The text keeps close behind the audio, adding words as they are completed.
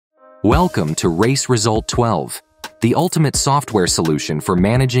Welcome to Race Result 12, the ultimate software solution for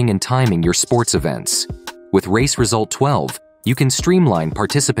managing and timing your sports events. With Race Result 12, you can streamline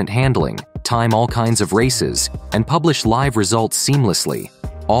participant handling, time all kinds of races, and publish live results seamlessly,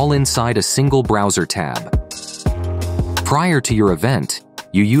 all inside a single browser tab. Prior to your event,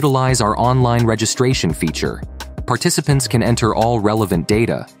 you utilize our online registration feature. Participants can enter all relevant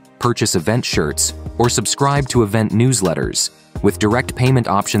data, purchase event shirts, or subscribe to event newsletters, with direct payment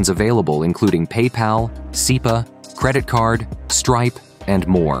options available including PayPal, SEPA, credit card, Stripe, and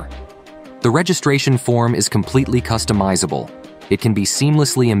more. The registration form is completely customizable. It can be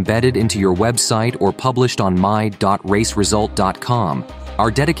seamlessly embedded into your website or published on my.raceresult.com,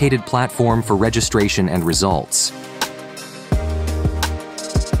 our dedicated platform for registration and results.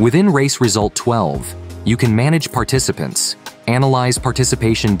 Within Race Result 12, you can manage participants, analyze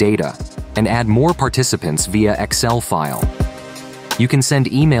participation data, and add more participants via Excel file. You can send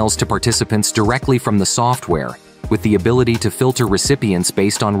emails to participants directly from the software, with the ability to filter recipients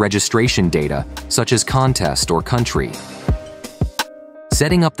based on registration data, such as contest or country.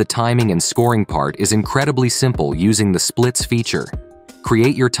 Setting up the timing and scoring part is incredibly simple using the splits feature.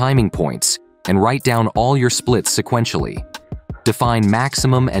 Create your timing points and write down all your splits sequentially. Define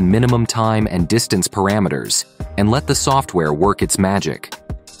maximum and minimum time and distance parameters, and let the software work its magic.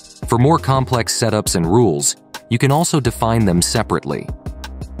 For more complex setups and rules, you can also define them separately.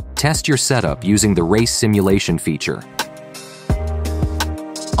 Test your setup using the race simulation feature.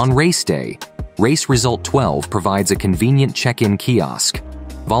 On race day, Race Result 12 provides a convenient check-in kiosk.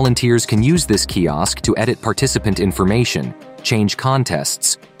 Volunteers can use this kiosk to edit participant information, change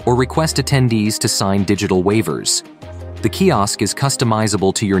contests, or request attendees to sign digital waivers. The kiosk is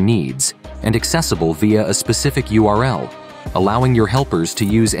customizable to your needs and accessible via a specific URL, allowing your helpers to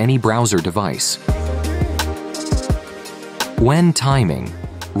use any browser device. When timing,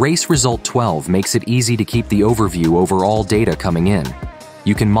 Race Result 12 makes it easy to keep the overview over all data coming in.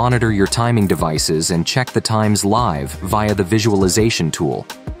 You can monitor your timing devices and check the times live via the visualization tool.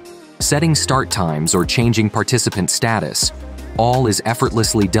 Setting start times or changing participant status, all is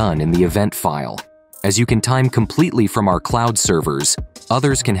effortlessly done in the event file. As you can time completely from our cloud servers,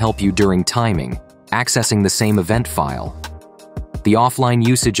 others can help you during timing, accessing the same event file. The offline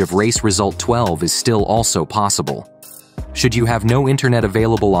usage of Race Result 12 is still also possible. Should you have no internet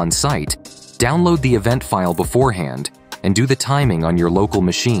available on site, download the event file beforehand and do the timing on your local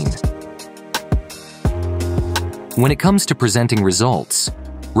machine. When it comes to presenting results,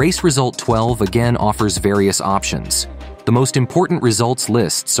 Race Result 12 again offers various options. The most important results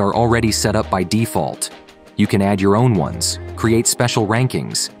lists are already set up by default. You can add your own ones, create special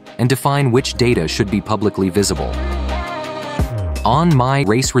rankings, and define which data should be publicly visible. On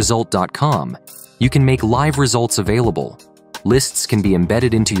myraceresult.com, you can make live results available. Lists can be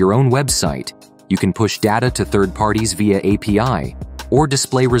embedded into your own website. You can push data to third parties via API, or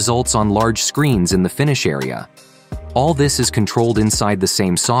display results on large screens in the finish area. All this is controlled inside the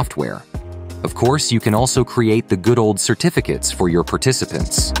same software. Of course, you can also create the good old certificates for your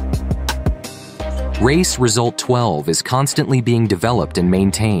participants. Race Result 12 is constantly being developed and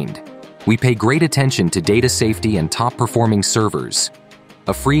maintained. We pay great attention to data safety and top-performing servers.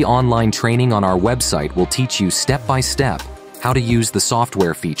 A free online training on our website will teach you step-by-step how to use the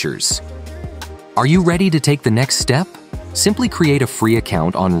software features. Are you ready to take the next step? Simply create a free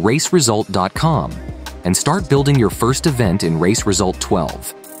account on raceresult.com and start building your first event in Race Result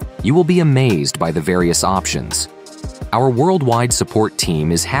 12. You will be amazed by the various options. Our worldwide support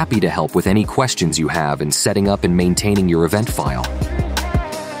team is happy to help with any questions you have in setting up and maintaining your event file.